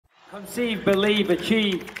Conceive, believe,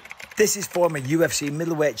 achieve. This is former UFC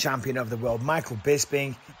middleweight champion of the world, Michael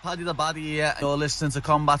Bisping. Paddy the Baddy here. You're listening to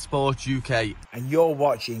Combat Sports UK. And you're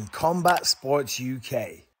watching Combat Sports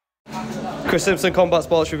UK. Chris Simpson, Combat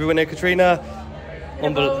Sports review winner, Katrina.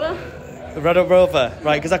 Rjabova,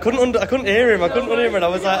 right? Because I couldn't hear him. And I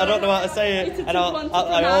was like, I don't know how to say it, and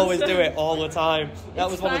I always do it all the time. That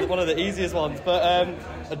was one of the easiest ones, but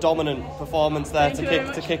a dominant performance there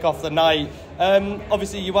to kick off the night.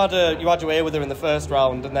 Obviously, you had your way with her in the first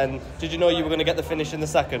round, and then did you know you were going to get the finish in the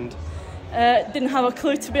second? Didn't have a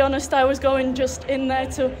clue, to be honest. I was going just in there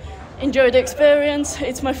to enjoy the experience.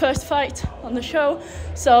 It's my first fight on the show,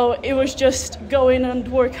 so it was just go in and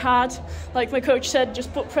work hard. Like my coach said,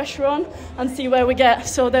 just put pressure on and see where we get.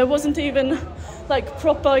 So there wasn't even like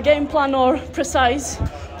proper game plan or precise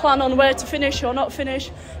plan on where to finish or not finish.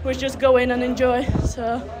 It was just go in and enjoy.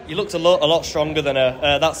 So you looked a lot stronger than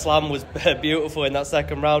her. That slam was beautiful in that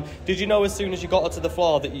second round. Did you know as soon as you got her to the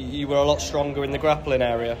floor that you were a lot stronger in the grappling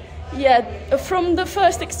area? Yeah, from the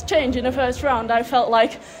first exchange in the first round, I felt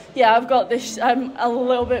like, yeah, I've got this, I'm a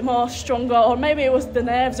little bit more stronger, or maybe it was the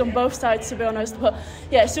nerves on both sides, to be honest. But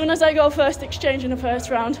yeah, as soon as I got first exchange in the first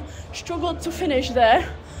round, struggled to finish there.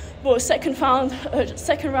 But second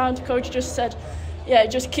round, coach just said, yeah,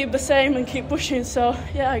 just keep the same and keep pushing. So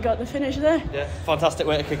yeah, I got the finish there. Yeah, fantastic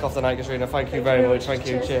way to kick off the night, Katrina. Thank you very much. Thank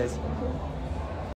you. Cheers.